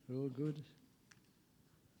All good.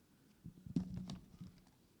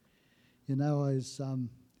 You know, I was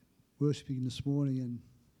worshipping this morning, and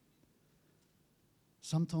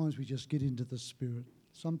sometimes we just get into the Spirit.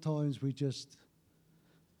 Sometimes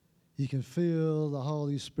you can feel the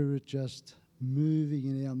Holy Spirit just moving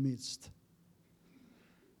in our midst.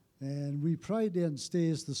 And we prayed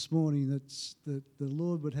downstairs this morning that the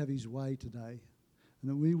Lord would have his way today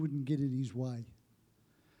and that we wouldn't get in his way.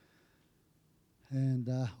 And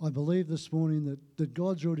I believe this morning that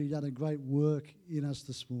God's already done a great work in us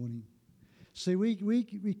this morning. See,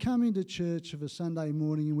 we come into church of a Sunday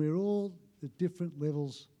morning and we're all at different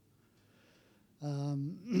levels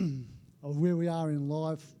of where we are in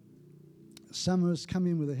life. Some of us come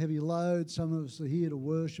in with a heavy load. Some of us are here to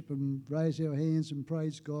worship and raise our hands and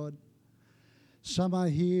praise God. Some are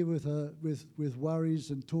here with worries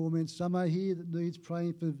and torments. Some are here that needs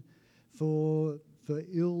praying for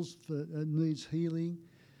ills, that needs healing.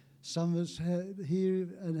 Some of us here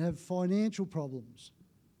and have financial problems.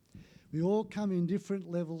 We all come in different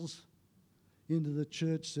levels into the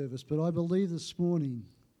church service, but I believe this morning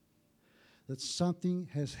that something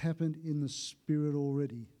has happened in the Spirit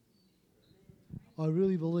already. I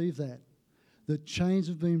really believe that chains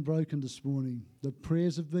have been broken this morning, that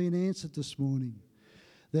prayers have been answered this morning,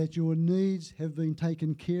 that your needs have been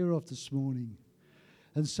taken care of this morning.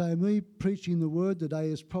 And so me preaching the word today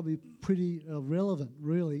is probably pretty irrelevant,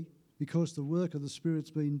 really, because the work of the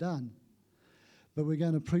Spirit's been done. But we're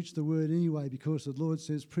going to preach the word anyway, because the Lord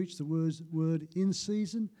says preach the word in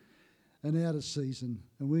season and out of season.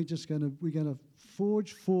 And we're going to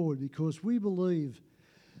forge forward, because we believe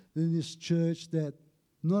in this church that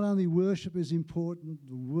not only worship is important,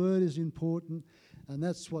 the word is important, and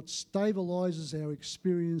that's what stabilises our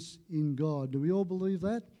experience in God. Do we all believe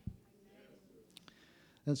that?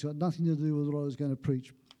 That's got nothing to do with what I was going to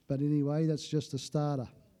preach. But anyway, that's just a starter.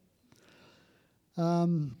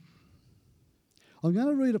 I'm going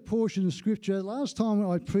to read a portion of Scripture. Last time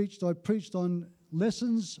I preached on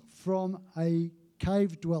lessons from a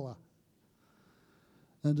cave dweller.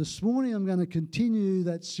 And this morning I'm going to continue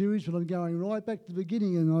that series, but I'm going right back to the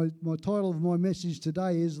beginning. And my title of my message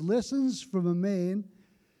today is Lessons from a Man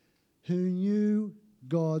Who Knew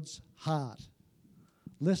God's Heart.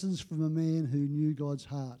 Lessons from a Man Who Knew God's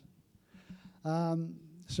Heart.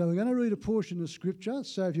 So we're going to read a portion of Scripture.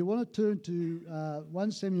 So if you want to turn to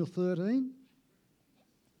 1 Samuel 13.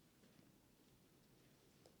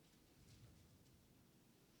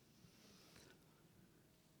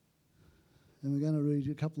 And we're going to read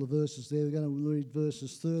a couple of verses there. We're going to read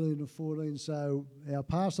verses 13 and 14. So our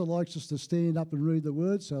pastor likes us to stand up and read the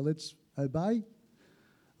word, so let's obey.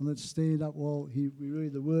 And let's stand up while we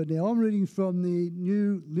read the word. Now, I'm reading from the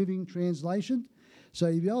New Living Translation, so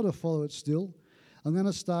you'll be able to follow it still. I'm going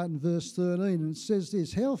to start in verse 13, and it says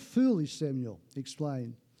this: How foolish, Samuel,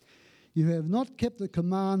 explained. You have not kept the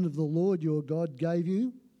command of the Lord your God gave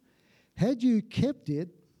you. Had you kept it,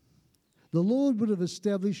 the Lord would have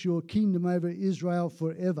established your kingdom over Israel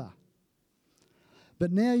forever.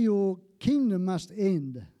 But now your kingdom must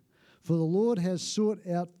end, for the Lord has sought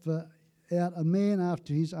out a man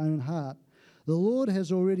after his own heart. The Lord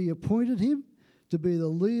has already appointed him to be the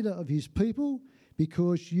leader of his people,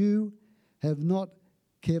 because you have not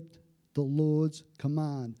kept the Lord's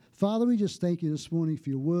command. Father, we just thank you this morning for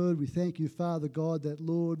your word. We thank you, Father God, that,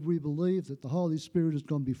 Lord, we believe that the Holy Spirit has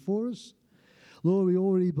gone before us. Lord, we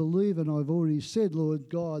already believe, and I've already said, Lord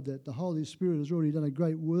God, that the Holy Spirit has already done a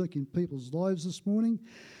great work in people's lives this morning,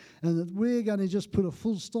 and that we're going to just put a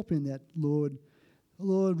full stop in that, Lord.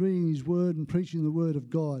 Lord, reading his word and preaching the word of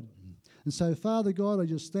God. And so, Father God, I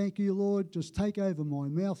just thank you, Lord. Just take over my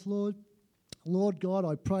mouth, Lord. Lord God,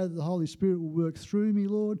 I pray that the Holy Spirit will work through me,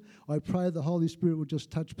 Lord. I pray the Holy Spirit will just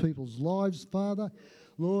touch people's lives, Father.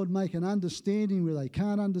 Lord, make an understanding where they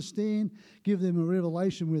can't understand. Give them a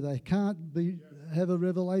revelation where they can't have a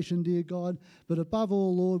revelation, dear God. But above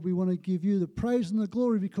all, Lord, we want to give you the praise and the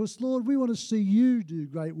glory, because, Lord, we want to see you do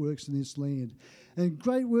great works in this land and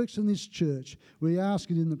great works in this church. We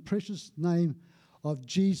ask it in the precious name of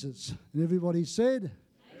Jesus. And everybody said?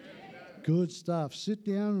 Amen. Good stuff. Sit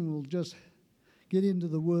down and we'll just get into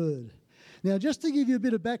the word. Now, just to give you a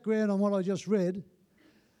bit of background on what I just read,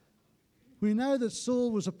 we know that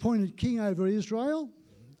Saul was appointed king over Israel,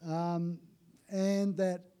 and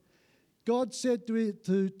that God said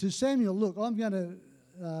to Samuel, "Look, I'm going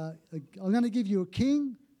to give you a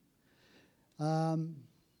king,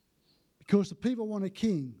 because the people want a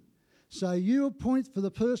king. So you appoint for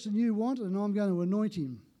the person you want, and I'm going to anoint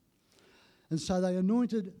him." And so they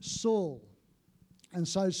anointed Saul. And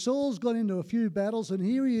so Saul's got into a few battles, and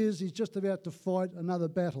here he is. He's just about to fight another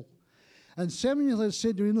battle. And Samuel has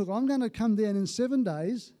said to him, look, I'm going to come down in 7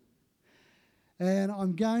 days and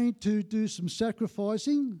I'm going to do some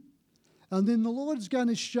sacrificing, and then the Lord's going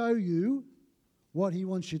to show you what he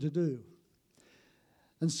wants you to do.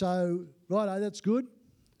 And so, righto, that's good.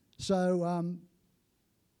 So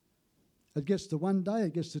it gets to 1 day,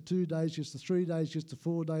 it gets to 2 days, gets to 3 days, gets to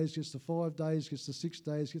 4 days, gets to 5 days, gets to 6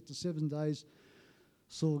 days, gets to 7 days.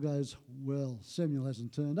 Saul goes, well, Samuel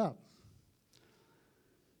hasn't turned up.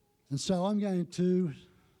 And so I'm going to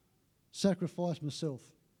sacrifice myself,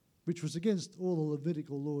 which was against all the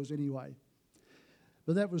Levitical laws anyway.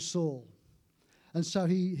 But that was Saul. And so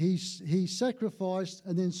he sacrificed,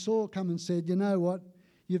 and then Saul come and said, you know what,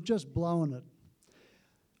 you've just blown it.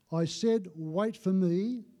 I said, wait for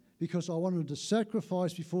me, because I wanted to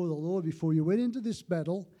sacrifice before the Lord before you went into this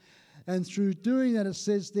battle. And through doing that, it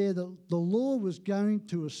says there that the Lord was going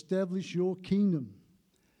to establish your kingdom.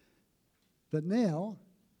 But now,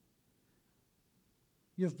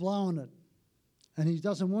 you've blown it. And he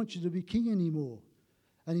doesn't want you to be king anymore.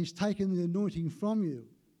 And he's taken the anointing from you.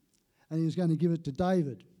 And he's going to give it to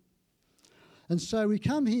David. And so we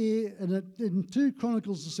come here, and in 2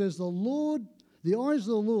 Chronicles it says, the eyes of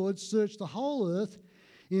the Lord search the whole earth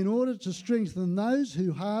in order to strengthen those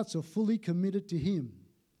whose hearts are fully committed to him.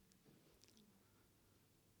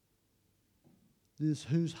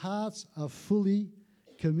 Whose hearts are fully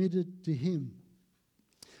committed to him.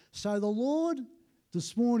 So the Lord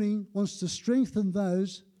this morning wants to strengthen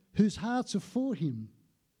those whose hearts are for him,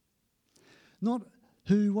 not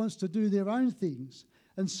who wants to do their own things.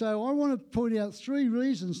 And so I want to point out 3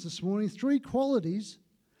 reasons this morning, 3 qualities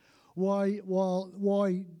why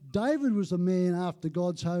David was a man after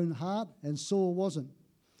God's own heart and Saul wasn't.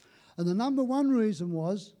 And the number 1 reason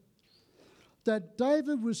was that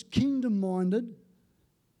David was kingdom-minded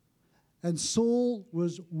and Saul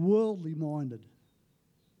was worldly-minded.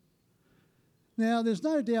 Now, there's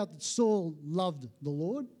no doubt that Saul loved the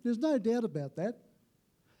Lord. There's no doubt about that.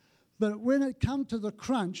 But when it come to the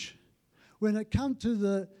crunch, when it come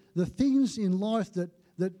to the things in life that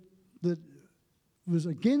was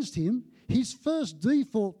against him, his first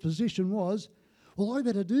default position was, well, I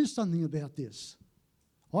better do something about this.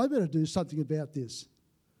 I better do something about this.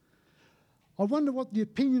 I wonder what the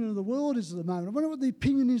opinion of the world is at the moment. I wonder what the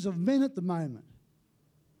opinion is of men at the moment.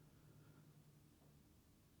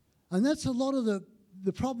 And that's a lot of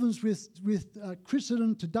the problems with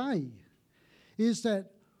Christendom today, is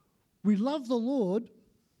that we love the Lord,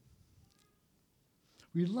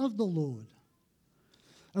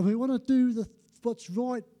 and we want to do what's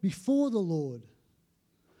right before the Lord.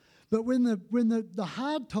 But when the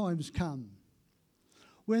hard times come,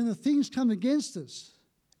 when the things come against us,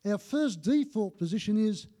 our first default position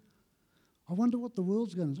is, I wonder what the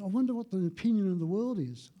world's going to do. I wonder what the opinion of the world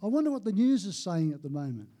is. I wonder what the news is saying at the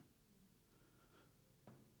moment.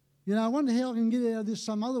 You know, I wonder how I can get out of this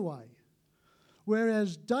some other way.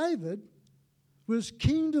 Whereas David was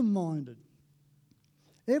kingdom-minded.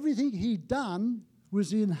 Everything he'd done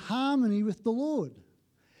was in harmony with the Lord.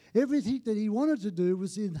 Everything that he wanted to do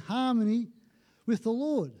was in harmony with the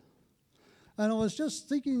Lord. And I was just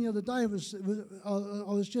thinking the other day,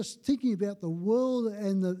 I was just thinking about the world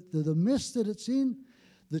and the mess that it's in,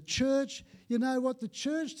 the church. You know what? The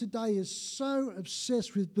church today is so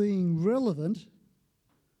obsessed with being relevant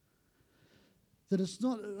that it's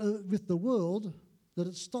not with the world, that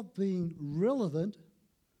it's stopped being relevant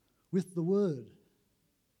with the Word.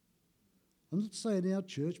 I'm not saying our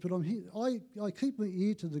church, but I'm here. I keep my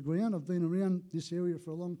ear to the ground. I've been around this area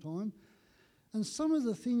for a long time. And some of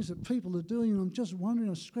the things that people are doing, I'm just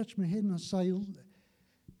wondering, I scratch my head and I say,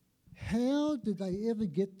 how did they ever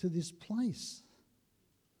get to this place?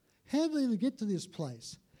 How did they ever get to this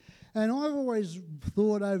place? And I've always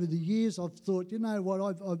thought over the years, I've thought, you know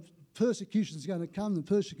what, persecution's going to come, the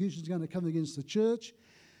persecution's going to come against the church.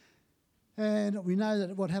 And we know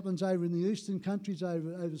that what happens over in the eastern countries,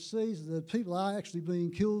 overseas, the people are actually being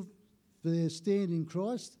killed for their stand in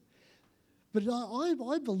Christ. But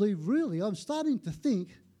I believe, really, I'm starting to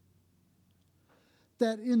think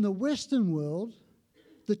that in the Western world,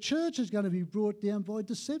 the church is going to be brought down by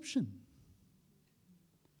deception.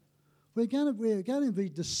 We're going to be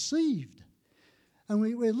deceived. And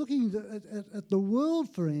we're looking at the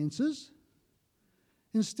world for answers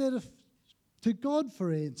instead of to God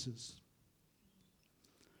for answers.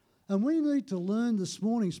 And we need to learn this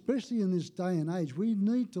morning, especially in this day and age, we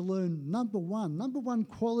need to learn number one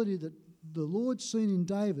quality that the Lord seen in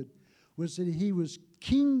David was that he was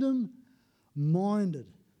kingdom-minded,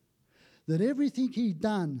 that everything he'd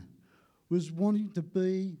done was wanting to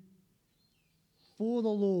be for the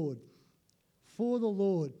Lord, for the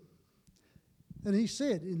Lord. And he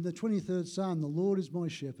said in the 23rd Psalm, "The Lord is my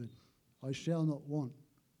shepherd, I shall not want."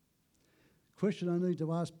 Question I need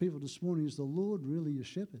to ask people this morning, is the Lord really your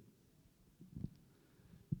shepherd?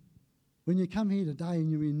 When you come here today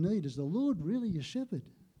and you're in need, is the Lord really your shepherd?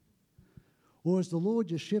 Or is the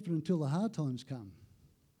Lord your shepherd until the hard times come?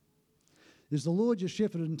 Is the Lord your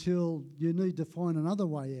shepherd until you need to find another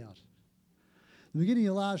way out? At the beginning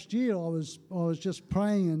of last year, I was just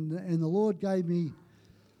praying and the Lord gave me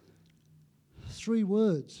 3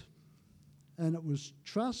 words. And it was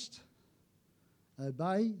trust,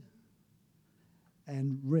 obey,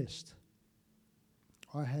 and rest.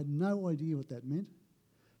 I had no idea what that meant,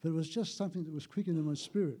 but it was just something that was quickened in my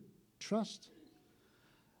spirit. Trust,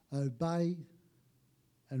 obey,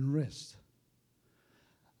 and rest.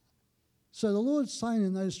 So the Lord's saying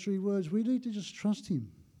in those 3 words, we need to just trust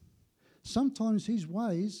him. Sometimes his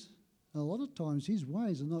ways, a lot of times his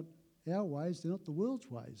ways are not our ways, they're not the world's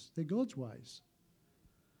ways, they're God's ways.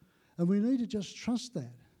 And we need to just trust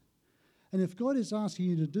that. And if God is asking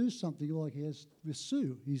you to do something like he has with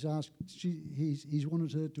Sue, he's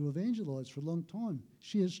wanted her to evangelise for a long time.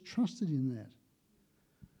 She has trusted in that.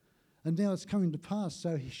 And now it's coming to pass,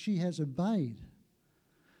 so she has obeyed.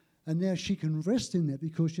 And now she can rest in that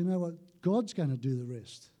because you know what? God's going to do the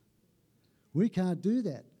rest. We can't do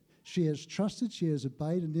that. She has trusted, she has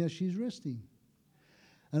obeyed, and now she's resting.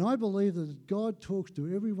 And I believe that God talks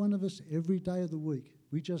to every one of us every day of the week.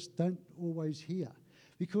 We just don't always hear.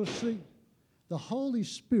 Because, see, the Holy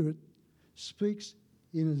Spirit speaks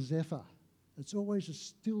in a zephyr. It's always a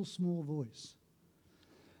still, small voice.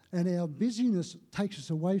 And our busyness takes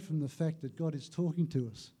us away from the fact that God is talking to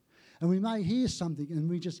us. And we may hear something and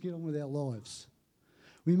we just get on with our lives.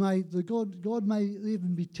 God may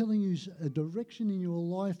even be telling you a direction in your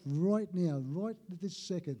life right now, right at this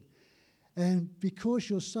second. And because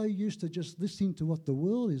you're so used to just listening to what the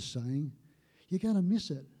world is saying, you're going to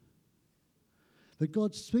miss it. But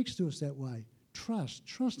God speaks to us that way.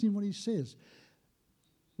 Trust in what he says.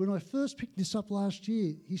 When I first picked this up last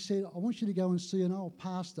year, he said, I want you to go and see an old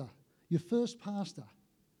pastor, your first pastor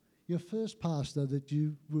that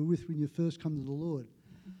you were with when you first come to the Lord.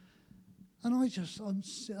 And I'm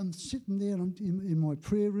sitting there and I'm in my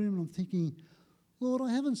prayer room and I'm thinking, Lord,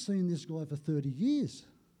 I haven't seen this guy for 30 years.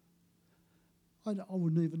 I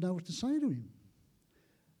wouldn't even know what to say to him.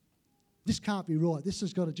 This can't be right. This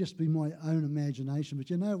has got to just be my own imagination. But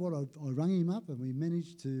you know what? I rang him up and we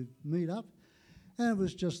managed to meet up. And it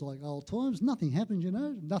was just like old times. Nothing happened,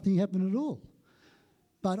 Nothing happened at all.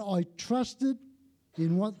 But I trusted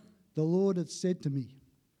in what the Lord had said to me.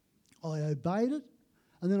 I obeyed it.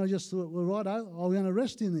 And then I just thought, well, right, I'm going to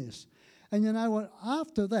rest in this. And you know what?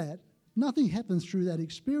 After that, nothing happened through that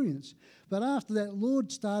experience. But after that,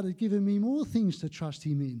 Lord started giving me more things to trust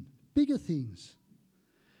him in, bigger things.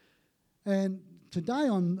 And today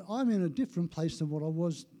I'm in a different place than what I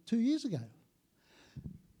was 2 years ago.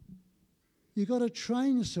 You've got to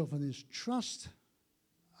train yourself in this. Trust,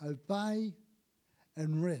 obey,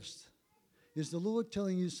 and rest. Is the Lord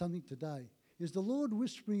telling you something today? Is the Lord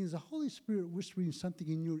whispering, is the Holy Spirit whispering something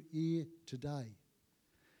in your ear today?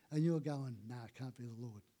 And you're going, no, it can't be the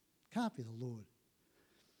Lord. Can't be the Lord.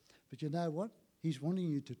 But you know what? He's wanting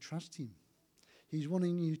you to trust him. He's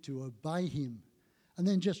wanting you to obey him. And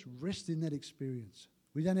then just rest in that experience.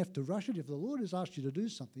 We don't have to rush it. If the Lord has asked you to do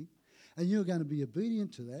something and you're going to be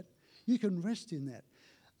obedient to that, you can rest in that.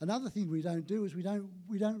 Another thing we don't do is we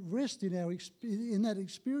don't rest in that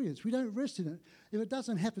experience. We don't rest in it. If it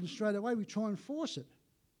doesn't happen straight away, we try and force it.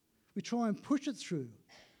 We try and push it through.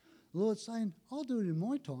 The Lord's saying, I'll do it in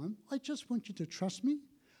my time. I just want you to trust me.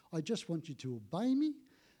 I just want you to obey me.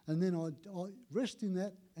 And then I rest in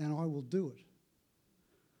that and I will do it.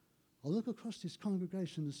 I look across this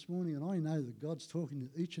congregation this morning and I know that God's talking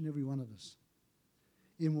to each and every one of us.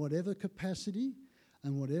 In whatever capacity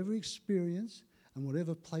and whatever experience and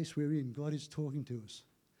whatever place we're in, God is talking to us.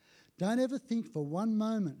 Don't ever think for one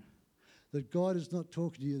moment that God is not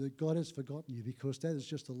talking to you, that God has forgotten you, because that is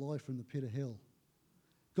just a lie from the pit of hell.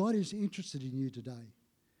 God is interested in you today.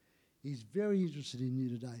 He's very interested in you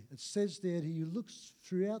today. It says there that he looks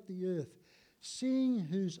throughout the earth, seeing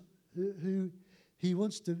who he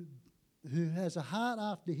wants to, who has a heart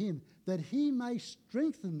after him, that he may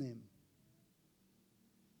strengthen them.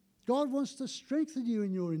 God wants to strengthen you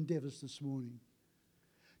in your endeavours this morning.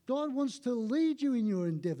 God wants to lead you in your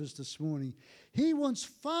endeavours this morning. He wants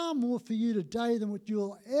far more for you today than what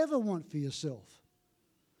you'll ever want for yourself,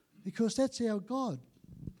 because that's our God.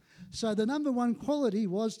 So the number one quality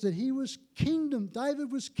was that he was kingdom.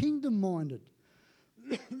 David was kingdom-minded.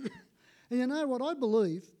 And you know what I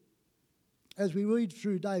believe, as we read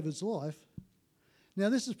through David's life, Now,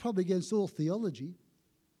 this is probably against all theology,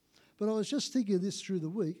 but I was just thinking of this through the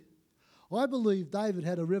week. I believe David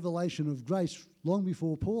had a revelation of grace long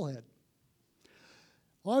before Paul had.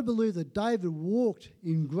 I believe that David walked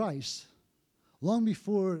in grace long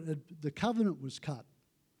before the covenant was cut.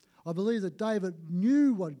 I believe that David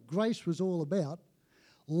knew what grace was all about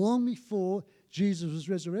long before Jesus was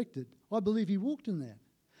resurrected. I believe he walked in that.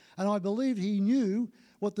 And I believe he knew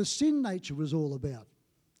what the sin nature was all about.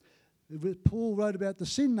 Paul wrote about the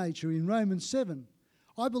sin nature in Romans 7.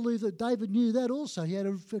 I believe that David knew that also. He had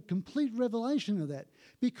a complete revelation of that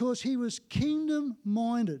because he was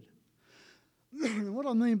kingdom-minded. What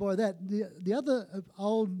I mean by that, the other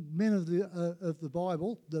old men of the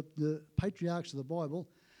Bible, the patriarchs of the Bible,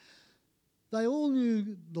 they all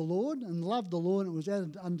knew the Lord and loved the Lord, and it was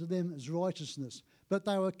added unto them as righteousness. But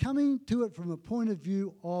they were coming to it from a point of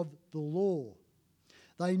view of the law.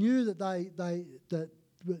 They knew that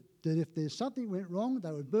that if there's something went wrong,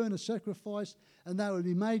 they would burn a sacrifice and they would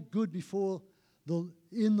be made good before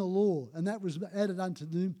in the law, and that was added unto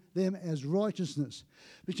them as righteousness.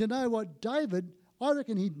 But you know what, David, I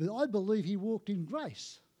believe he walked in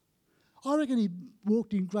grace. I reckon he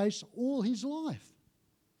walked in grace all his life.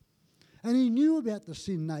 And he knew about the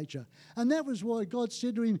sin nature. And that was why God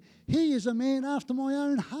said to him, he is a man after my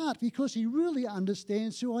own heart, because he really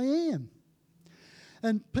understands who I am.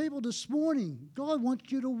 And people this morning, God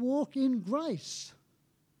wants you to walk in grace.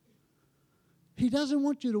 He doesn't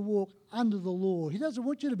want you to walk under the law. He doesn't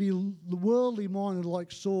want you to be worldly minded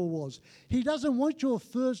like Saul was. He doesn't want your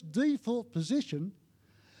first default position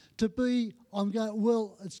to be,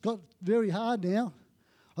 it's got very hard now.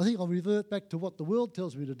 I think I'll revert back to what the world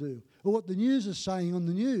tells me to do, or what the news is saying on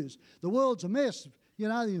the news. The world's a mess. You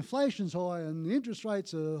know, the inflation's high and the interest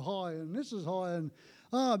rates are high and this is high and,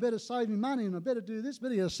 I better save me money and I better do this,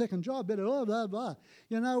 better get a second job, better blah, blah, blah.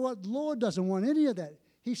 You know what? The Lord doesn't want any of that.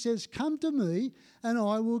 He says, come to me and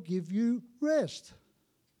I will give you rest.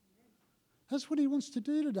 That's what he wants to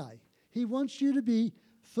do today. He wants you to be,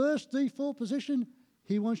 first default position,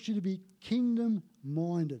 he wants you to be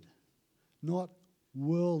kingdom-minded, not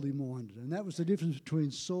worldly-minded. And that was the difference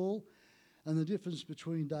between Saul and the difference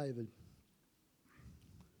between David.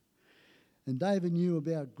 And David knew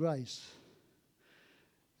about grace.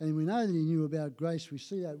 And we know that he knew about grace. We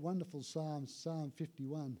see that wonderful Psalm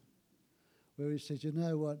 51, where he says, you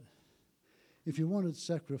know what, if you wanted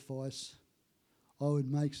sacrifice, I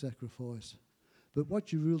would make sacrifice. But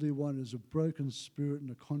what you really want is a broken spirit and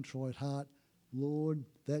a contrite heart. Lord,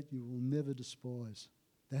 that you will never despise.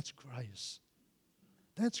 That's grace.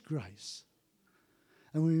 That's grace.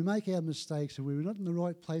 And when we make our mistakes and we're not in the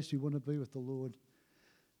right place we want to be with the Lord,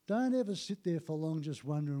 don't ever sit there for long just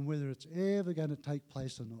wondering whether it's ever going to take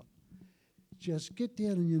place or not. Just get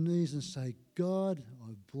down on your knees and say, God,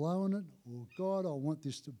 I've blown it, or God, I want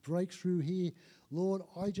this to break through here. Lord,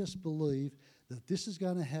 I just believe that this is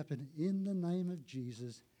going to happen in the name of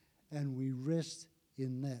Jesus, and we rest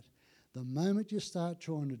in that. The moment you start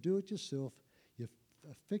trying to do it yourself, you've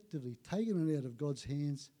effectively taken it out of God's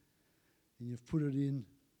hands and you've put it in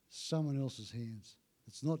someone else's hands.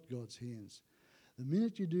 It's not God's hands. The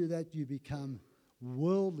minute you do that, you become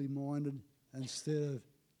worldly minded instead of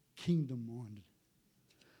kingdom minded.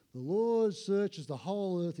 The Lord searches the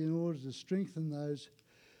whole earth in order to strengthen those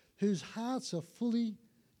whose hearts are fully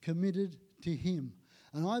committed to him.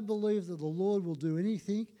 And I believe that the Lord will do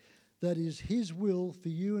anything that is his will for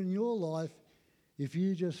you in your life if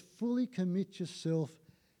you just fully commit yourself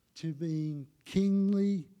to being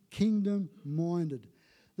kingly, kingdom-minded.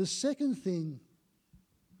 The second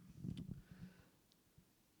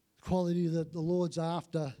quality that the Lord's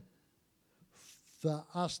after for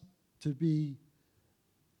us to be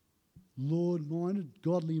Lord-minded,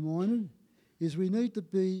 godly-minded, is we need to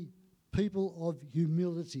be people of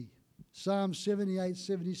humility. Psalm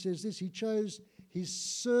 78:70 says this, he chose his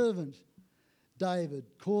servant David,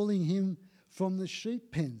 calling him from the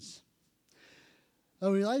sheep pens.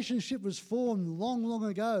 A relationship was formed long, long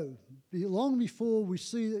ago, long before we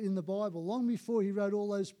see it in the Bible, long before he wrote all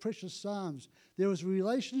those precious Psalms. There was a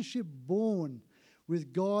relationship born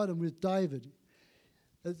with God and with David.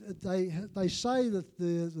 They say that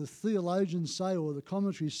the theologians say, or the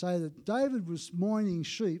commentaries say, that David was minding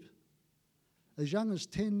sheep as young as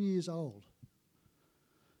 10 years old.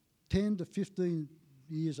 10 to 15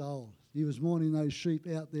 years old. He was minding those sheep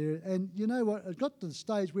out there. And you know what? It got to the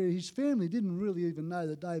stage where his family didn't really even know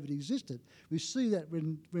that David existed. We see that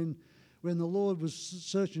when the Lord was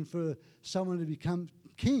searching for someone to become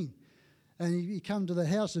king. And he come to the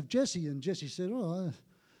house of Jesse, and Jesse said,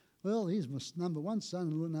 well, here's my number one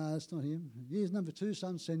son. No, it's not him. Here's number two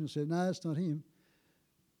son. Samuel said, no, it's not him.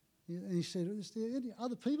 And he said, is there any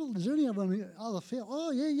other people? Is there any other family?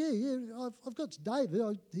 Oh, yeah. I've got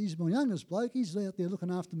David. He's my youngest bloke. He's out there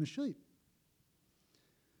looking after my sheep.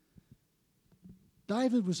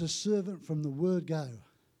 David was a servant from the word go,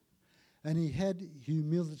 and he had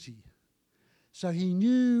humility. So he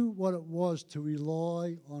knew what it was to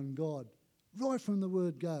rely on God, right from the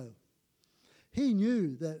word go. He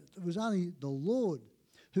knew that it was only the Lord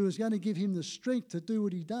who was going to give him the strength to do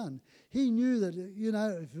what he done. He knew that, you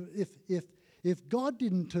know, if God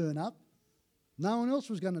didn't turn up, no one else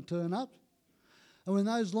was going to turn up. And when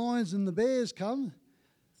those lions and the bears come,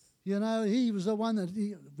 you know, he was the one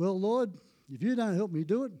that, well, Lord, if you don't help me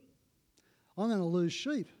do it, I'm going to lose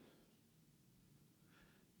sheep.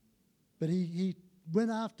 But he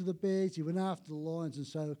went after the bears, he went after the lions, and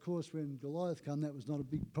so, of course, when Goliath came, that was not a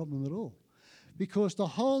big problem at all. Because the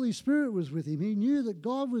Holy Spirit was with him. He knew that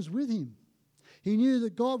God was with him. He knew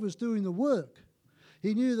that God was doing the work.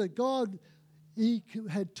 He knew that he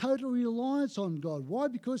had total reliance on God. Why?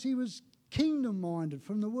 Because he was kingdom-minded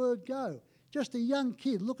from the word go. Just a young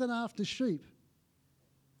kid looking after sheep.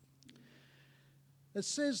 It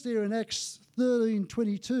says there in Acts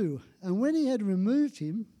 13:22, and when he had removed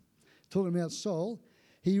him, talking about Saul,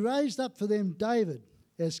 he raised up for them David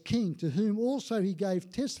as king, to whom also he gave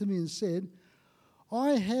testimony and said,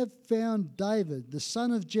 I have found David, the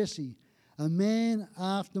son of Jesse, a man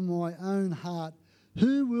after my own heart,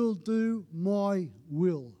 who will do my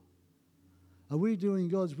will. Are we doing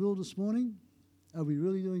God's will this morning? Are we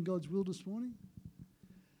really doing God's will this morning?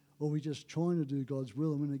 Or are we just trying to do God's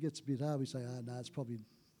will, and when it gets a bit hard, we say, no, it's probably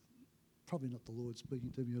not the Lord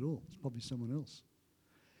speaking to me at all. It's probably someone else.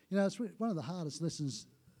 You know, it's one of the hardest lessons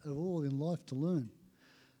of all in life to learn.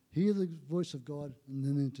 Hear the voice of God and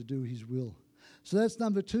then to do his will. So that's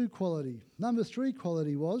number 2 quality. Number 3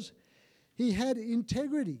 quality was he had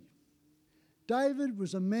integrity. David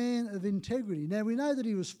was a man of integrity. Now, we know that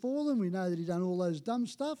he was fallen. We know that he done all those dumb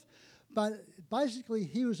stuff. But basically,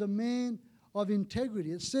 he was a man of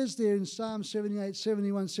integrity. It says there in Psalm 78,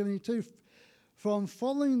 71, 72, from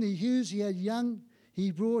following the ewes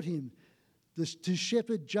he brought him to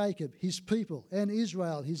shepherd Jacob, his people, and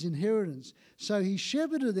Israel, his inheritance. So he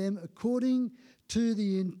shepherded them according to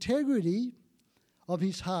the integrity of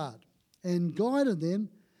his heart and guided them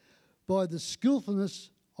by the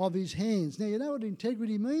skillfulness of his hands. Now, you know what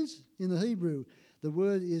integrity means in the Hebrew? The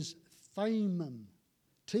word is thamam,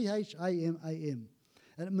 T-H-A-M-A-M.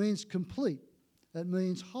 And it means complete. It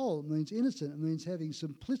means whole. It means innocent. It means having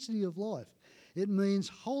simplicity of life. It means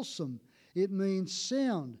wholesome. It means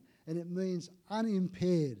sound. And it means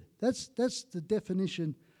unimpaired. That's the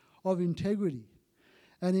definition of integrity.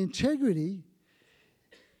 And integrity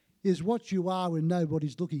is what you are when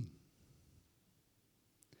nobody's looking.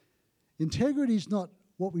 Integrity is not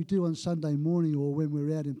what we do on Sunday morning or when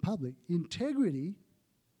we're out in public. Integrity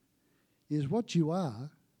is what you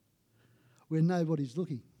are when nobody's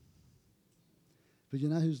looking. But you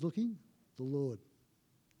know who's looking? The Lord.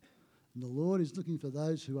 And the Lord is looking for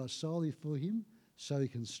those who are solely for him so he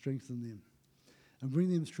can strengthen them and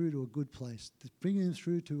bring them through to a good place, bring them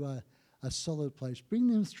through to a solid place, bring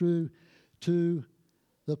them through to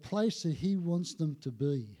the place that he wants them to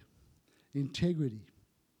be. Integrity.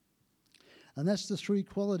 And that's the 3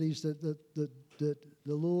 qualities that the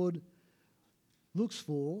Lord looks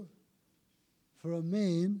for a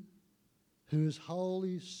man who is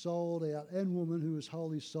wholly sold out, and woman who is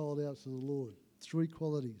wholly sold out to the Lord. 3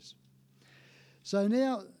 qualities. So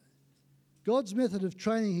now, God's method of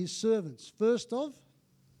training his servants. First off,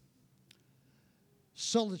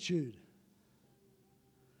 solitude.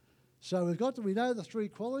 So we know the 3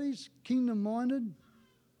 qualities: kingdom-minded,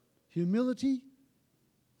 humility,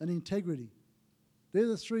 and integrity. They're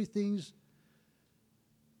the 3 things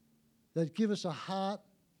that give us a heart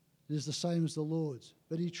that is the same as the Lord's.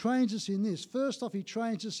 But he trains us in this. First off, he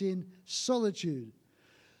trains us in solitude.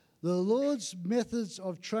 The Lord's methods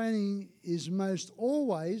of training is most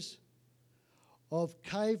always of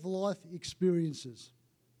cave life experiences.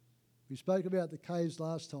 We spoke about the caves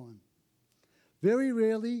last time. Very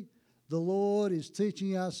rarely the Lord is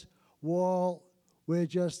teaching us while we're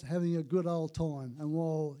just having a good old time and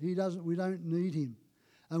while we don't need him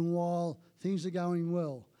and while things are going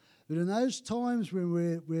well. But in those times when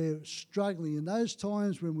we're struggling, in those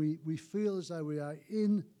times when we feel as though we are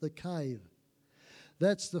in the cave,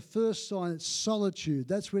 that's the first sign. It's solitude.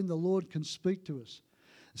 That's when the Lord can speak to us.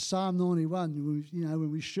 Psalm 91,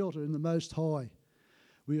 when we shelter in the Most High,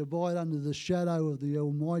 we abide under the shadow of the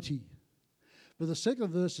Almighty. But the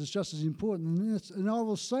second verse is just as important. And I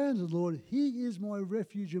will say unto the Lord, he is my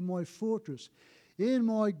refuge and my fortress. In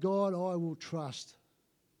my God I will trust.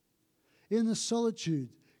 In the solitude,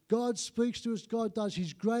 God speaks to us. God does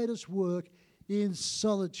his greatest work in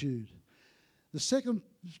solitude. The second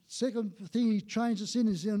thing he trains us in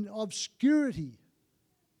is in obscurity.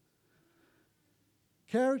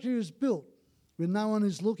 Character is built when no one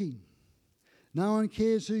is looking. No one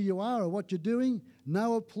cares who you are or what you're doing.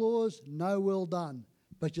 No applause, no well done.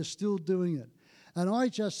 But you're still doing it. And I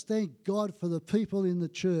just thank God for the people in the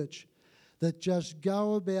church that just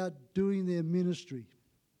go about doing their ministry.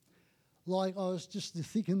 Like I was just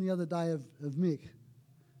thinking the other day of Mick.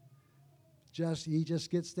 He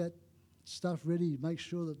just gets that stuff ready, makes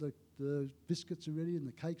sure that the biscuits are ready and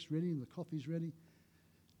the cake's ready and the coffee's ready.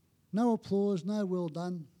 No applause, no well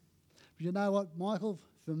done. But you know what, Michael?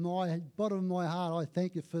 From my bottom of my heart, I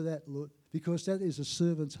thank you for that, Lord, because that is a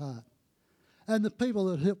servant's heart. And the people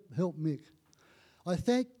that help Mick. I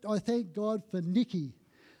thank God for Nikki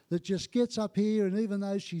that just gets up here, and even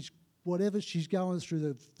though she's going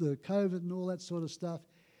through the COVID and all that sort of stuff,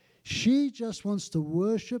 she just wants to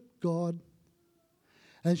worship God,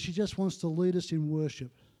 and she just wants to lead us in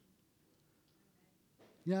worship.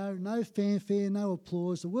 You know, no fanfare, no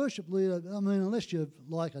applause. The worship leader, I mean, unless you're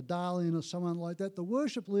like a Darlene or someone like that, the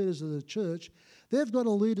worship leaders of the church, they've got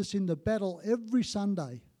to lead us into battle every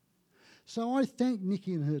Sunday. So I thank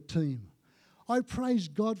Nikki and her team. I praise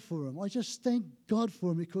God for them. I just thank God for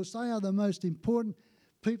them because they are the most important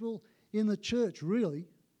people in the church, really.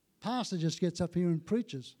 Pastor just gets up here and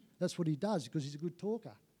preaches. That's what he does because he's a good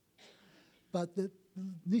talker. But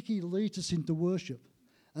Nikki leads us into worship.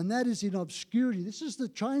 And that is in obscurity. This is the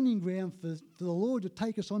training ground for the Lord to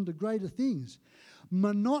take us on to greater things.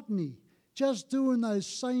 Monotony, just doing those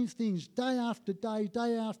same things day after day,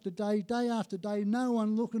 day after day, day after day. No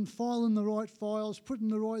one looking, filing the right files, putting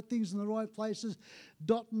the right things in the right places,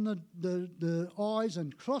 dotting the I's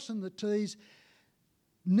and crossing the T's,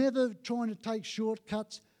 never trying to take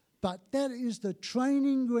shortcuts. But that is the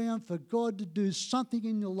training ground for God to do something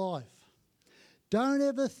in your life. Don't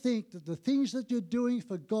ever think that the things that you're doing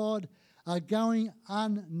for God are going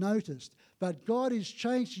unnoticed. But God is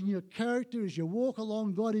changing your character as you walk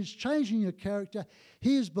along. God is changing your character.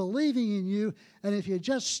 He is believing in you. And if you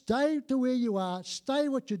just stay to where you are, stay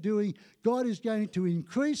what you're doing, God is going to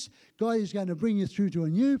increase. God is going to bring you through to a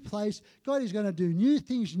new place. God is going to do new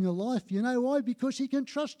things in your life. You know why? Because he can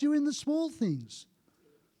trust you in the small things.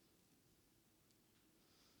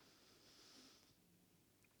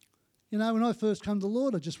 You know, when I first come to the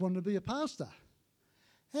Lord, I just wanted to be a pastor.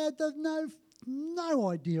 I had no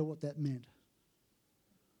idea what that meant.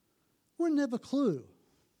 Wouldn't have a clue.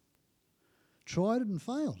 Tried it and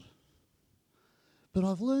failed. But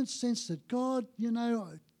I've learned since that God, you know,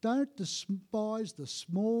 don't despise the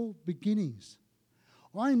small beginnings.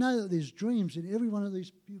 I know that there's dreams in every one of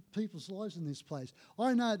these people's lives in this place.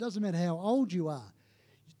 I know it doesn't matter how old you are.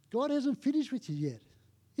 God hasn't finished with you yet.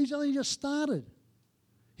 He's only just started.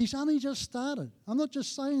 He's only just started. I'm not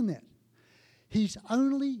just saying that. He's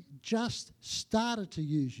only just started to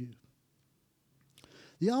use you.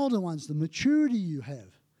 The older ones, the maturity you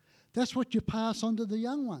have, that's what you pass on to the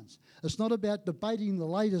young ones. It's not about debating the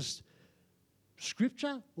latest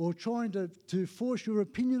scripture or trying to force your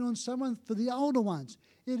opinion on someone. For the older ones,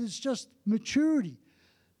 it is just maturity.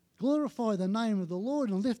 Glorify the name of the Lord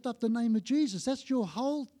and lift up the name of Jesus. That's your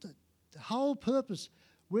whole purpose.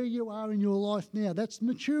 Where you are in your life now, that's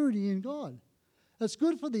maturity in God. It's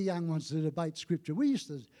good for the young ones to debate Scripture. I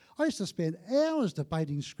used to spend hours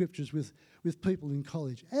debating Scriptures with people in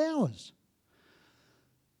college. Hours.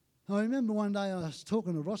 I remember one day I was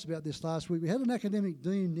talking to Ross about this last week. We had an academic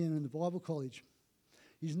dean down in the Bible college.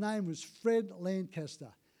 His name was Fred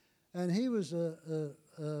Lancaster, and he was our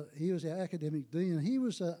academic dean, and he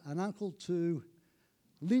was an uncle to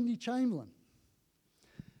Lindy Chamberlain.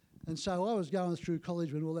 And so I was going through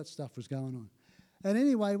college when all that stuff was going on. And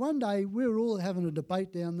anyway, one day we were all having a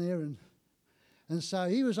debate down there, and so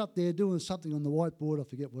he was up there doing something on the whiteboard, I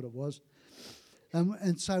forget what it was.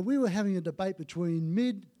 And so we were having a debate between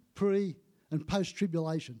mid, pre, and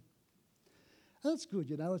post-tribulation. That's good,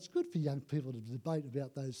 you know. It's good for young people to debate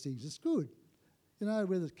about those things. It's good. You know,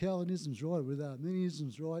 whether Calvinism's right, whether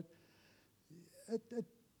Arminianism's right. It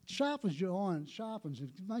sharpens your iron, it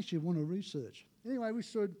makes you want to research. Anyway,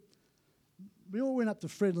 we all went up to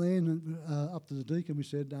Fred Land, up to the deacon. We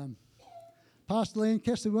said, Pastor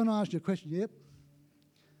Lancaster, we want to ask you a question. Yep.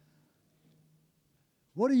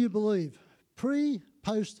 What do you believe? Pre,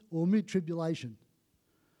 post, or mid-tribulation?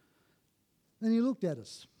 Then he looked at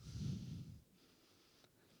us.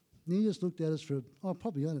 And he just looked at us for,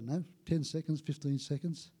 probably, I don't know, 10 seconds, 15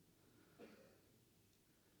 seconds.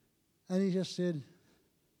 And he just said,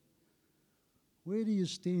 where do you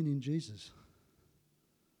stand in Jesus?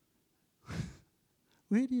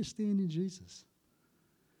 Where do you stand in Jesus?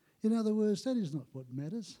 In other words, that is not what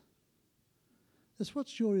matters. It's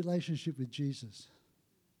what's your relationship with Jesus.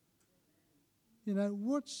 You know,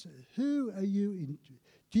 who are you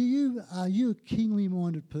in? Are you a kingly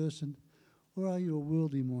minded person, or are you a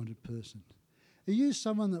worldly minded person? Are you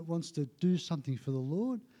someone that wants to do something for the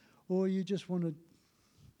Lord, or you just want to,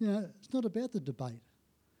 it's not about the debate.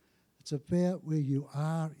 It's about where you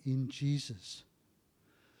are in Jesus.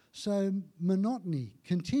 So monotony,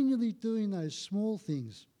 continually doing those small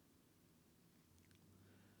things,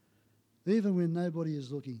 even when nobody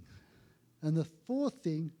is looking. And the fourth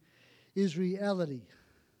thing is reality.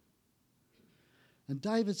 And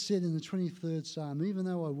David said in the 23rd Psalm, even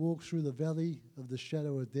though I walk through the valley of the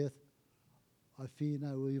shadow of death, I fear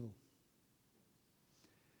no evil.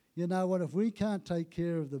 You know what? If we can't take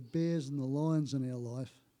care of the bears and the lions in our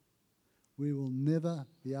life, we will never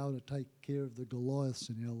be able to take care of the Goliaths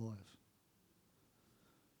in our life.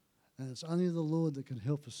 And it's only the Lord that can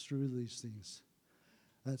help us through these things.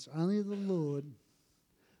 It's only the Lord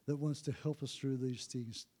that wants to help us through these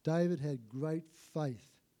things. David had great faith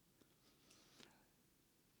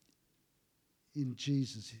in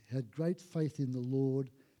Jesus. He had great faith in the Lord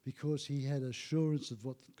because he had assurance of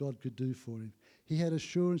what God could do for him. He had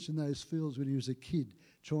assurance in those fields when he was a kid,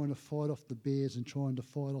 trying to fight off the bears and trying to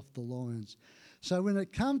fight off the lions. So when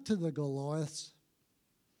it comes to the Goliaths,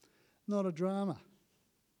 not a drama.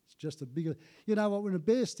 It's just a bigger... You know what, when a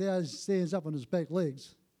bear stands up on his back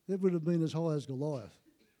legs, it would have been as high as Goliath.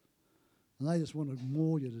 And they just wanted to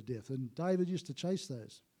maul you to death. And David used to chase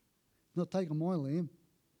those. Not taking my lamb.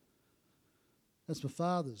 That's my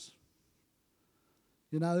father's.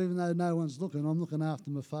 You know, even though no one's looking, I'm looking after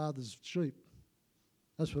my father's sheep.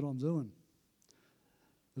 That's what I'm doing.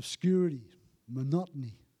 Obscurity,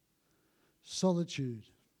 monotony, solitude.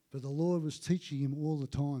 But the Lord was teaching him all the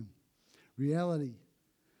time. Reality.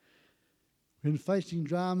 When facing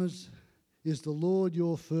dramas, is the Lord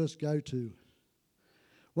your first go-to?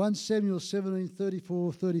 1 Samuel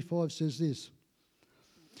 17:34-35 says this.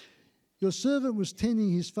 Your servant was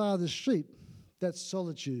tending his father's sheep. That's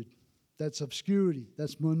solitude. That's obscurity.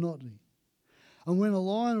 That's monotony. And when a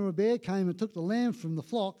lion or a bear came and took the lamb from the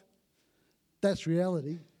flock, that's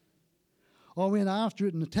reality. I went after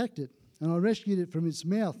it and attacked it, and I rescued it from its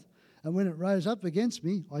mouth. And when it rose up against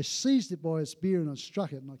me, I seized it by its spear and I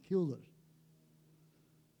struck it and I killed it.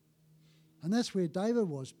 And that's where David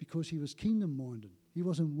was, because he was kingdom-minded. He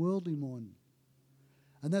wasn't worldly-minded.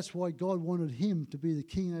 And that's why God wanted him to be the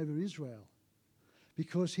king over Israel,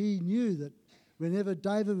 because he knew that whenever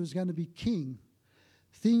David was going to be king,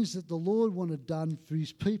 things that the Lord wanted done for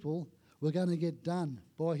his people were going to get done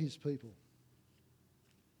by his people.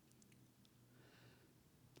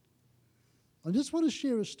 I just want to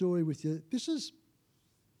share a story with you.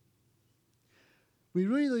 We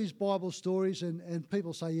read these Bible stories and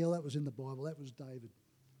people say, yeah, that was in the Bible, that was David.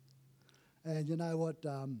 And you know what?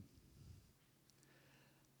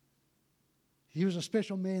 He was a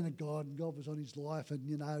special man of God, and God was on his life, and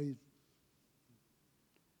you know,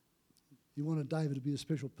 he wanted David to be a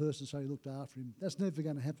special person, so he looked after him. That's never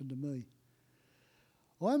going to happen to me.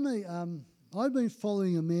 I've been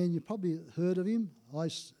following a man, you've probably heard of him.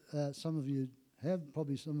 Some of you have,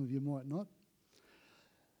 probably some of you might not.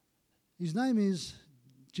 His name is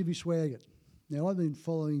Jimmy Swaggart. Now, I've been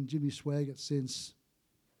following Jimmy Swaggart since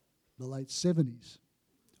the late 70s.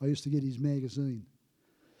 I used to get his magazine.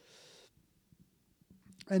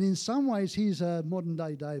 And in some ways, he's a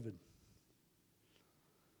modern-day David.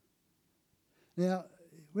 Now,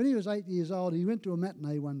 when he was 8 years old, he went to a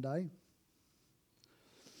matinee one day,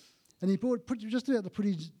 and he just about to put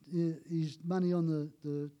his money on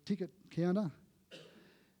the ticket counter,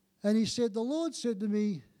 and he said, the Lord said to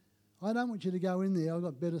me, I don't want you to go in there, I've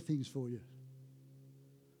got better things for you.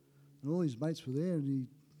 And all his mates were there, and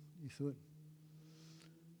he thought,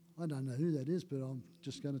 I don't know who that is, but I'm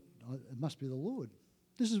just going to, it must be the Lord.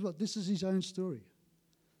 This is his own story.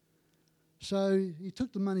 So he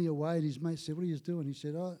took the money away, and his mate said, what are you doing? He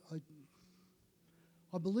said, I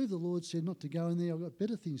believe the Lord said not to go in there, I've got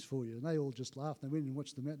better things for you. And they all just laughed. They went and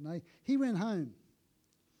watched the matinee. He went home.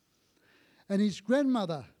 And his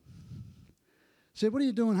grandmother said, what are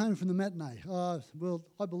you doing home from the matinee? Well,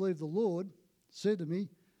 I believe the Lord said to me,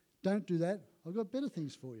 don't do that, I've got better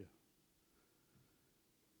things for you.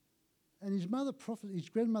 And his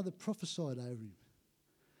grandmother prophesied over him,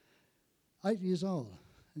 8 years old.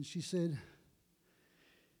 And she said,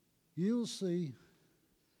 you'll see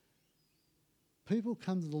people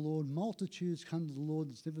come to the Lord, multitudes come to the Lord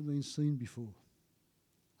that's never been seen before.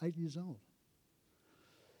 8 years old.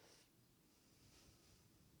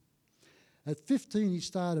 At 15, he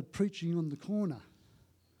started preaching on the corner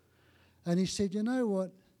And he said, you know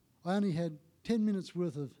what? I only had 10 minutes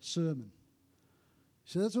worth of sermon.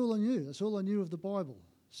 He said, that's all I knew. That's all I knew of the Bible.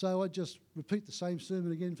 So I just repeat the same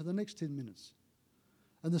sermon again for the next 10 minutes.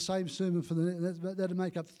 And the same sermon for that'd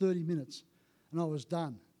make up 30 minutes. And I was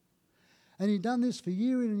done. And he'd done this for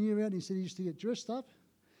year in and year out. And he said he used to get dressed up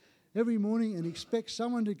every morning and expect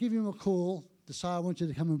someone to give him a call to say, I want you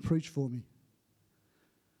to come and preach for me.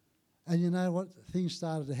 And you know what? Things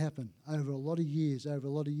started to happen over a lot of years.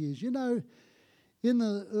 You know, in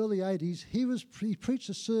the early 80s, he preached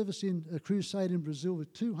a service in a crusade in Brazil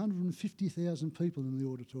with 250,000 people in the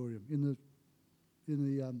auditorium, in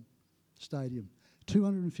the stadium.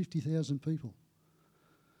 250,000 people.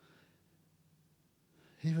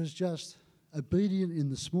 He was just obedient in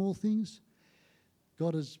the small things.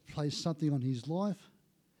 God has placed something on his life.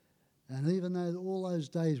 And even though all those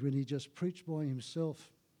days when he just preached by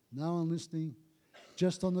himself, no one listening,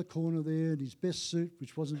 just on the corner there in his best suit,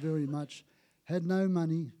 which wasn't very much, had no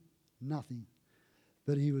money, nothing.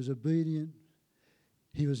 But he was obedient.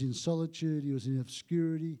 He was in solitude. He was in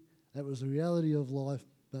obscurity. That was the reality of life.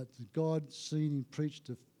 But God seen him preach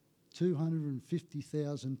to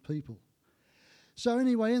 250,000 people. So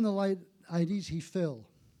anyway, in the late 80s, he fell.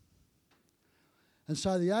 And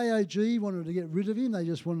so the AOG wanted to get rid of him. They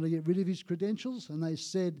just wanted to get rid of his credentials. And they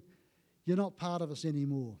said, you're not part of us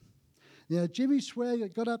anymore. Now, Jimmy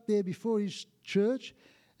Swaggart got up there before his church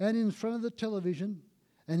and in front of the television,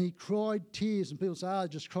 and he cried tears. And people say,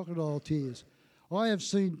 just crocodile tears. I have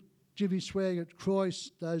seen Jimmy Swaggart cry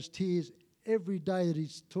those tears every day that he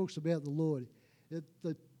talks about the Lord.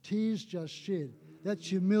 The tears just shed. That's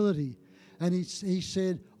humility. And he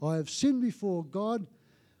said, I have sinned before God,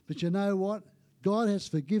 but you know what? God has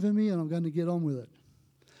forgiven me and I'm going to get on with it.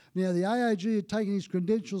 Now, the AOG had taken his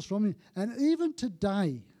credentials from him, and even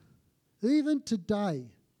today,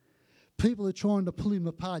 people are trying to pull him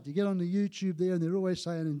apart. You get on the YouTube there and they're always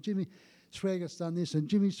saying, and Jimmy Swaggart's done this and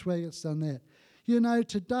Jimmy Swaggart's done that. You know,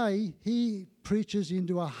 today he preaches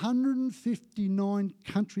into 159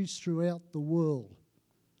 countries throughout the world.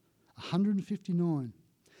 159.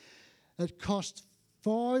 It costs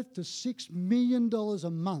 $5 to $6 million a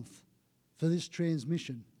month for this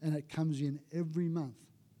transmission, and it comes in every month.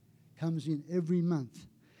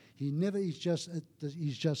 He's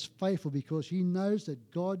just faithful because he knows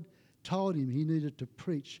that God told him he needed to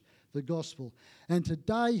preach the gospel. And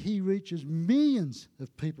today he reaches millions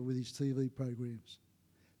of people with his TV programs.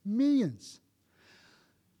 Millions.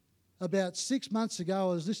 About 6 months ago,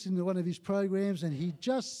 I was listening to one of his programs, and he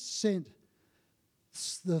just sent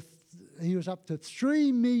he was up to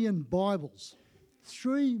 3 million Bibles.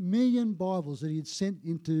 3 million Bibles that he had sent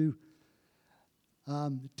into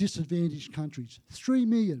disadvantaged countries. 3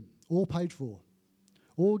 million, all paid for.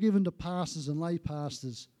 All given to pastors and lay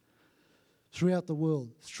pastors throughout the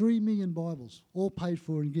world. 3 million Bibles, all paid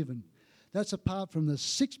for and given. That's apart from the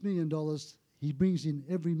 $6 million he brings in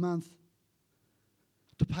every month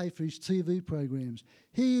to pay for his TV programs.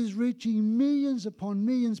 He is reaching millions upon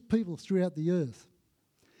millions of people throughout the earth.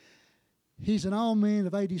 He's an old man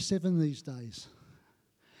of 87 these days.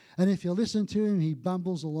 And if you listen to him, he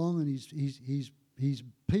bumbles along, and he's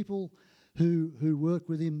people who work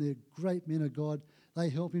with him, they're great men of God. They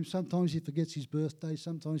help him. Sometimes he forgets his birthday.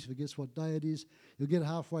 Sometimes he forgets what day it is. He'll get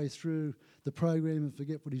halfway through the program and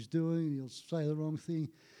forget what he's doing. He'll say the wrong thing.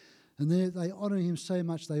 And they honour him so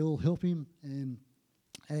much. They all help him and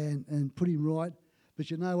put him right. But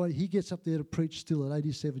you know what? He gets up there to preach still at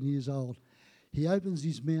 87 years old. He opens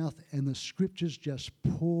his mouth and the scriptures just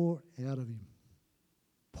pour out of him.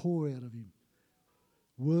 Pour out of him.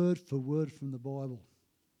 Word for word from the Bible.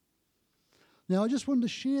 Now, I just wanted to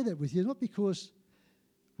share that with you, not because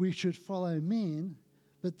we should follow man,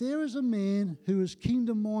 but there is a man who is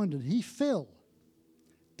kingdom-minded. He fell.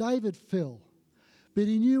 David fell. But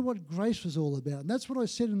he knew what grace was all about. And that's what I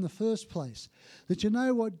said in the first place. That you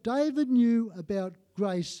know what? David knew about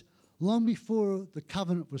grace long before the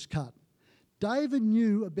covenant was cut. David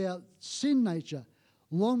knew about sin nature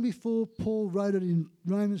long before Paul wrote it in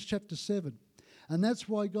Romans chapter 7. And that's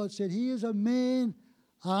why God said, he is a man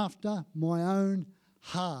after my own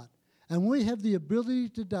heart. And we have the ability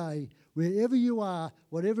today, wherever you are,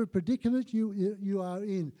 whatever predicament you are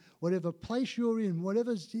in, whatever place you're in,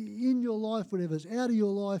 whatever's in your life, whatever's out of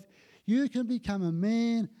your life, you can become a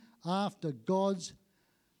man after God's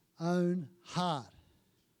own heart.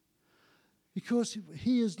 Because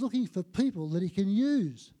he is looking for people that he can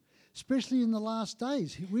use, especially in the last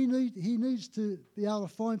days. He needs to be able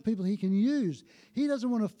to find people he can use. He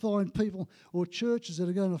doesn't want to find people or churches that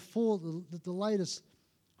are going to follow the latest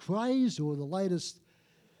craze or the latest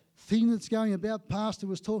thing that's going about. Pastor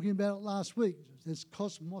was talking about it last week. There's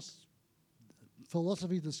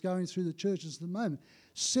philosophy that's going through the churches at the moment.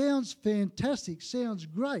 Sounds fantastic, sounds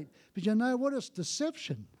great, but you know what? It's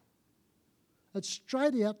deception. It's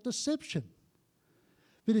straight out deception.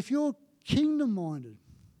 But if you're kingdom-minded,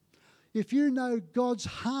 if you know God's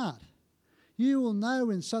heart, you will know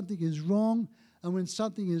when something is wrong and when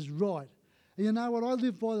something is right. And you know what? I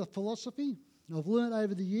live by the philosophy. I've learned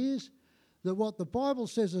over the years that what the Bible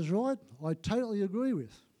says is right, I totally agree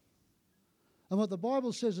with. And what the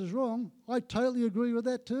Bible says is wrong, I totally agree with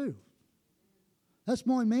that too. That's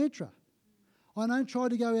my mantra. I don't try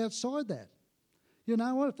to go outside that. You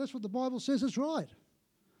know what? If that's what the Bible says, it's right.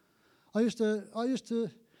 I used to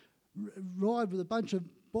ride with a bunch of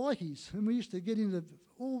bikies, and we used to get into,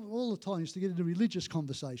 all the time, used to get into religious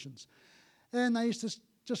conversations. And they used to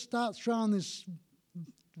just start throwing this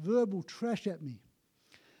verbal trash at me.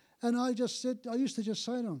 And I used to just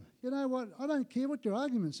say to them, you know what, I don't care what your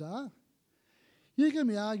arguments are. You can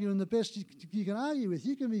be arguing the best you can argue with.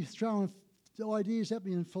 You can be throwing ideas at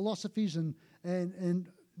me and philosophies and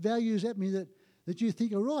values at me that you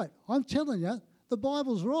think are right. I'm telling you, the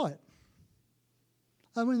Bible's right.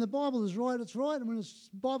 And when the Bible is right, it's right. And when the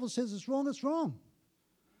Bible says it's wrong, it's wrong.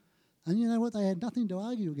 And you know what? They had nothing to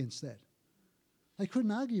argue against that. They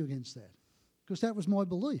couldn't argue against that because that was my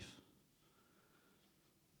belief.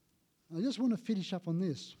 I just want to finish up on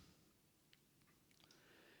this.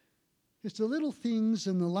 It's the little things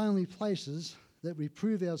and the lonely places that we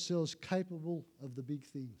prove ourselves capable of the big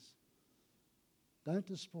things. Don't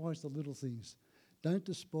despise the little things. Don't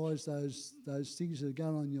despise those things that are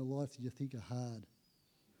going on in your life that you think are hard.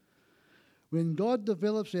 When God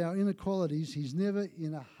develops our inequalities, he's never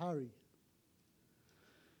in a hurry.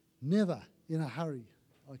 Never in a hurry.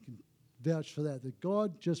 I can vouch for that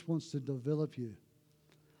God just wants to develop you.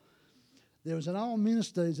 There was an old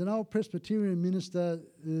minister, he's an old Presbyterian minister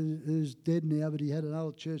who's dead now, but he had an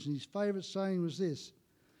old church, and his favourite saying was this: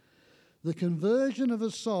 the conversion of a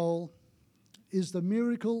soul is the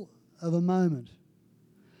miracle of a moment.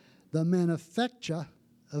 The manufacture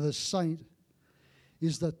of a saint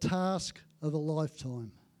is the task of a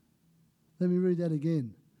lifetime. Let me read that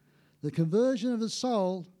again. The conversion of a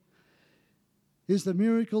soul is the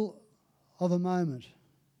miracle of a moment.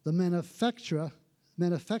 The manufacture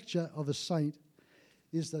of a saint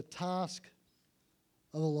is the task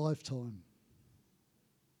of a lifetime.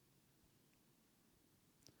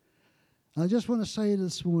 I just want to say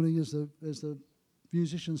this morning as the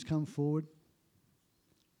musicians come forward,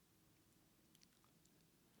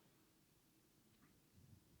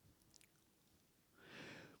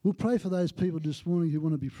 we'll pray for those people this morning who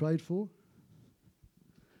want to be prayed for,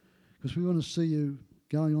 because we want to see you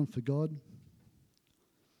going on for God.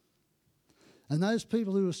 And those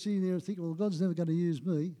people who are sitting there and thinking, well, God's never going to use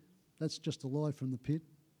me, that's just a lie from the pit.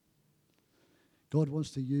 God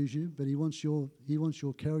wants to use you, but he wants your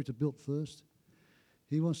character built first.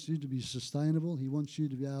 He wants you to be sustainable. He wants you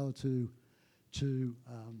to be able to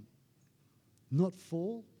not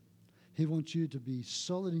fall. He wants you to be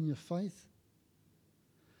solid in your faith.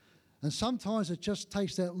 And sometimes it just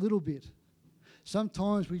takes that little bit.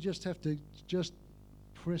 Sometimes we just have to just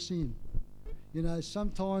press in. You know,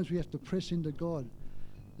 sometimes we have to press into God.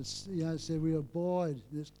 It's, you know, so we abide.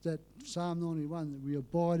 It's that Psalm 91, that we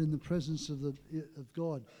abide in the presence of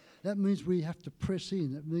God. That means we have to press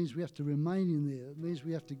in. That means we have to remain in there. It means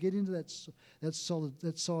we have to get into that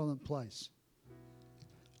silent place.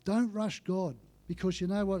 Don't rush God, because you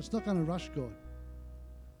know what? It's not going to rush God.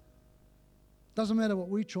 Doesn't matter what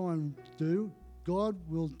we try and do. God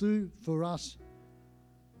will do for us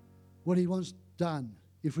what he wants done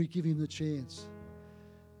if we give him the chance.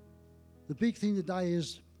 The big thing today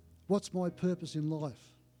is, what's my purpose in life?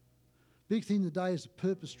 Big thing today is a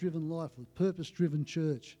purpose-driven life, a purpose-driven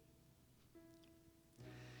church.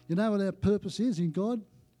 You know what our purpose is in God?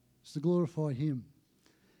 It's to glorify him.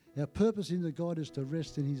 Our purpose in God is to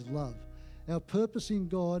rest in his love. Our purpose in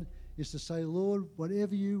God is to say, Lord,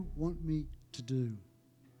 whatever you want me to do.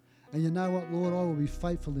 And you know what, Lord, I will be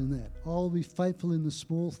faithful in that. I will be faithful in the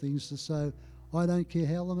small things to say, I don't care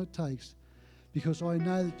how long it takes, because I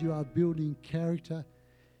know that you are building character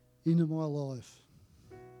into my life.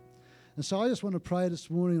 And so I just want to pray this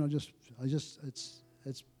morning. It's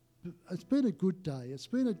been a good day. It's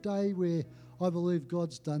been a day where I believe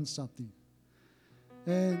God's done something.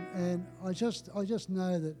 And I just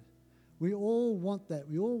know that we all want that.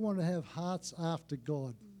 We all want to have hearts after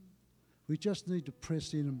God. We just need to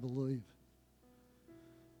press in and believe.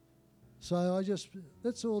 So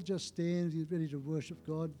let's all just stand, get ready to worship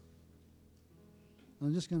God.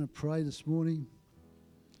 I'm just going to pray this morning.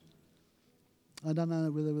 I don't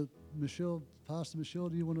know whether Pastor Michelle,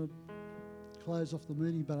 do you want to close off the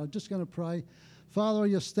meeting? But I'm just going to pray. Father, I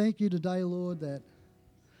just thank you today, Lord, that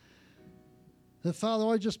Father,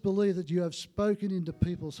 I just believe that you have spoken into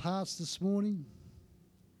people's hearts this morning.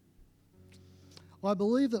 I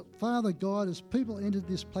believe that, Father God, as people entered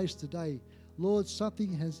this place today, Lord,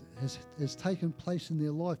 something has taken place in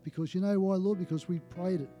their life, because you know why, Lord? Because we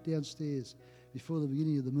prayed it downstairs before the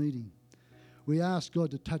beginning of the meeting. We asked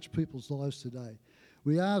God to touch people's lives today.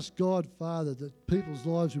 We ask God, Father, that people's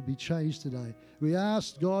lives would be changed today. We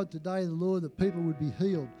ask God today, Lord, that people would be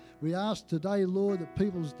healed. We ask today, Lord,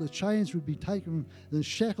 that the chains would be taken, the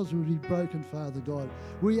shackles would be broken, Father God.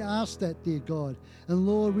 We ask that, dear God. And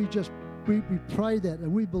Lord, we pray that,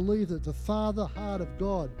 and we believe that the Father heart of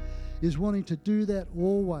God is wanting to do that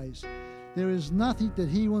always. There is nothing that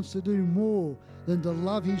he wants to do more than to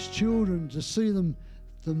love his children, to see them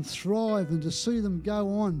thrive and to see them go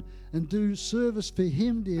on and do service for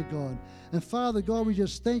him, dear God. And Father God, we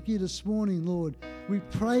just thank you this morning, Lord. We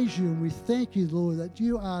praise you and we thank you, Lord, that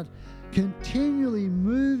you are continually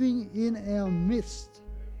moving in our midst.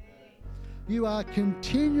 You are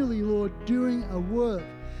continually, Lord, doing a work.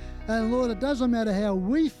 And Lord, it doesn't matter how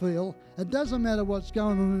we feel. It doesn't matter what's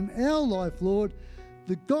going on in our life, Lord.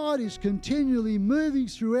 The God is continually moving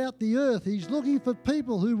throughout the earth. He's looking for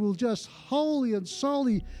people who will just wholly and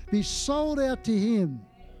solely be sold out to him.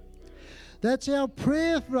 That's our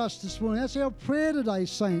prayer for us this morning. That's our prayer today,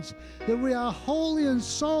 saints, that we are wholly and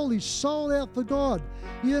solely sold out for God.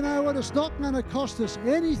 You know what? It's not going to cost us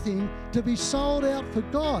anything to be sold out for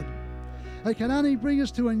God. It can only bring us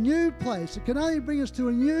to a new place. It can only bring us to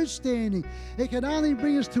a new standing. It can only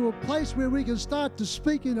bring us to a place where we can start to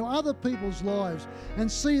speak into other people's lives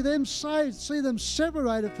and see them saved, see them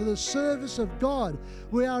separated for the service of God.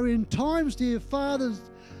 We are in times, dear Father,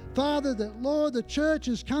 that, Lord, the church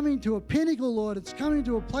is coming to a pinnacle, Lord. It's coming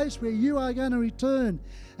to a place where you are going to return.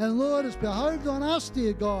 And, Lord, it's behoved on us,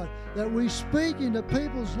 dear God, that we speak into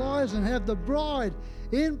people's lives and have the bride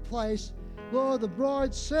in place, Lord, the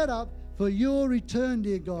bride set up for your return,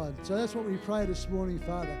 dear God. So that's what we pray this morning,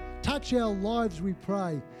 Father. Touch our lives, we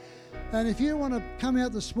pray. And if you want to come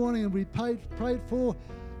out this morning and be prayed for,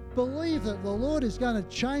 believe that the Lord is going to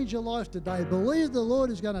change your life today. Believe the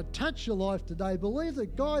Lord is going to touch your life today. Believe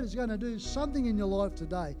that God is going to do something in your life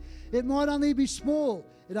today. It might only be small.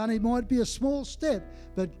 It only might be a small step.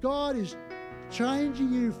 But God is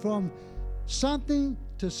changing you from something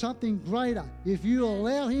to something greater if you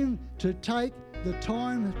allow him to take the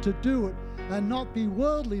time to do it and not be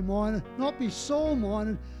worldly minded, not be soul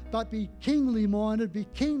minded, but be kingly minded, be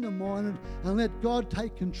kingdom minded, and let God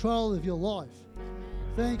take control of your life.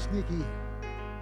 Thanks, Nikki.